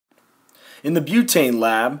In the Butane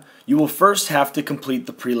Lab, you will first have to complete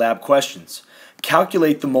the pre-lab questions.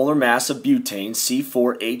 Calculate the molar mass of butane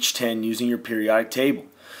C4H10 using your periodic table.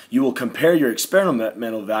 You will compare your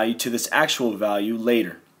experimental value to this actual value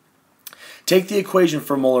later. Take the equation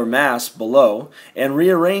for molar mass below and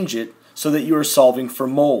rearrange it so that you are solving for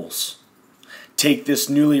moles. Take this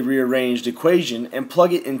newly rearranged equation and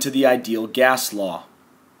plug it into the ideal gas law.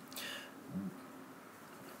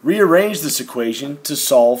 Rearrange this equation to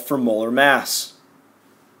solve for molar mass.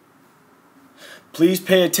 Please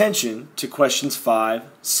pay attention to questions 5,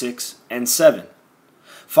 6, and 7.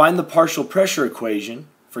 Find the partial pressure equation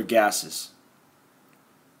for gases.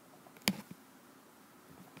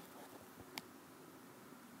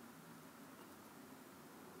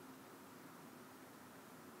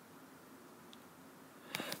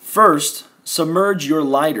 First, submerge your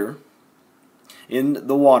lighter in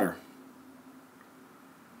the water.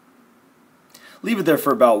 Leave it there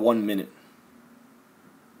for about 1 minute.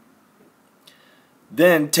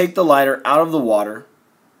 Then take the lighter out of the water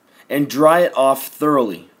and dry it off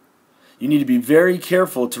thoroughly. You need to be very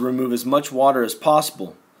careful to remove as much water as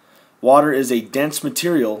possible. Water is a dense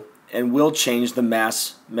material and will change the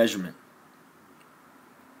mass measurement.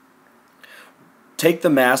 Take the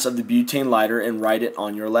mass of the butane lighter and write it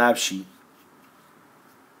on your lab sheet.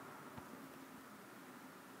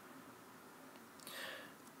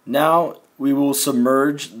 Now we will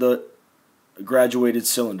submerge the graduated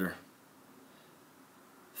cylinder.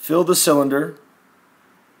 Fill the cylinder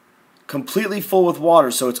completely full with water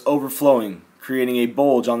so it's overflowing, creating a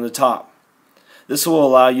bulge on the top. This will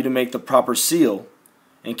allow you to make the proper seal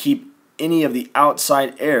and keep any of the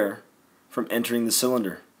outside air from entering the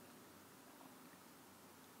cylinder.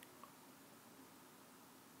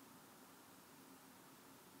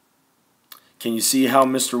 Can you see how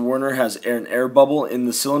Mr. Werner has an air bubble in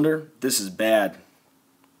the cylinder? This is bad.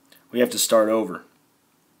 We have to start over.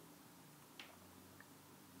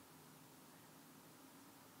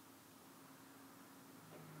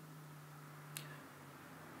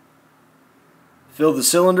 Fill the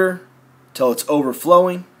cylinder till it's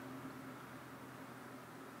overflowing.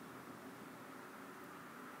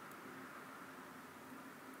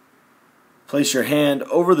 Place your hand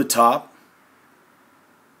over the top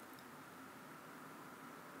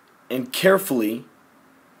and carefully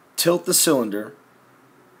tilt the cylinder.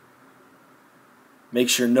 Make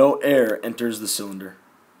sure no air enters the cylinder.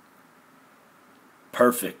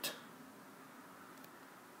 Perfect.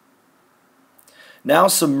 Now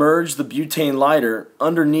submerge the butane lighter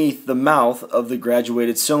underneath the mouth of the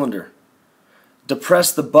graduated cylinder.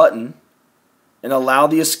 Depress the button and allow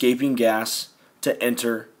the escaping gas to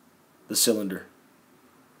enter the cylinder.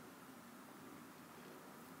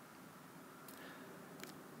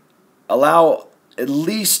 Allow at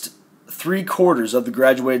least 3/4 of the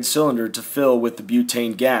graduated cylinder to fill with the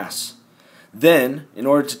butane gas. Then, in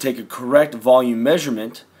order to take a correct volume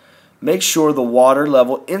measurement, make sure the water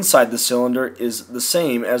level inside the cylinder is the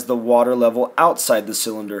same as the water level outside the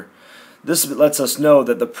cylinder. This lets us know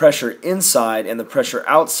that the pressure inside and the pressure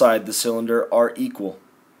outside the cylinder are equal.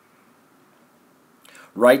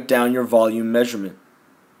 Write down your volume measurement.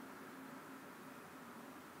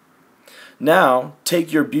 Now,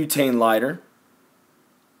 take your butane lighter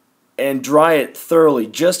and dry it thoroughly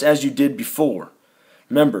just as you did before.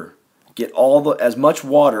 Remember, get as much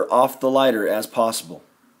water off the lighter as possible.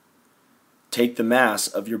 Take the mass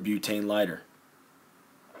of your butane lighter.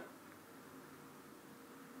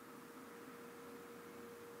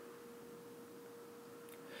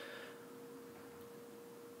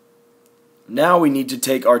 Now we need to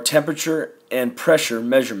take our temperature and pressure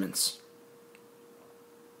measurements.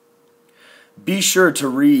 Be sure to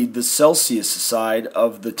read the Celsius side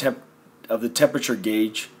of the temperature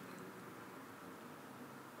gauge.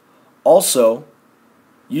 Also,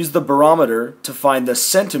 use the barometer to find the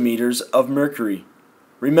centimeters of mercury.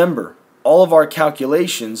 Remember, all of our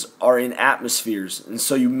calculations are in atmospheres, and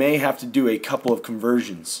so you may have to do a couple of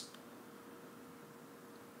conversions.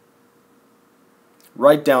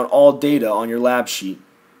 Write down all data on your lab sheet.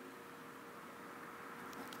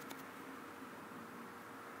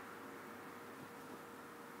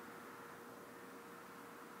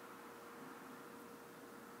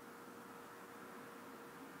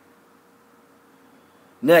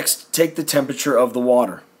 Next, take the temperature of the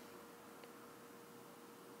water.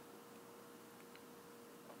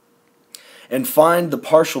 And find the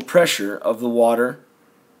partial pressure of the water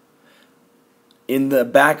in the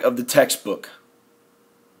back of the textbook.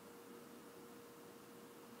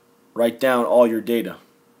 Write down all your data.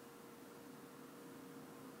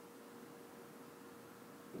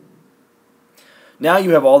 Now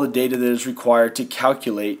you have all the data that is required to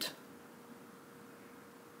calculate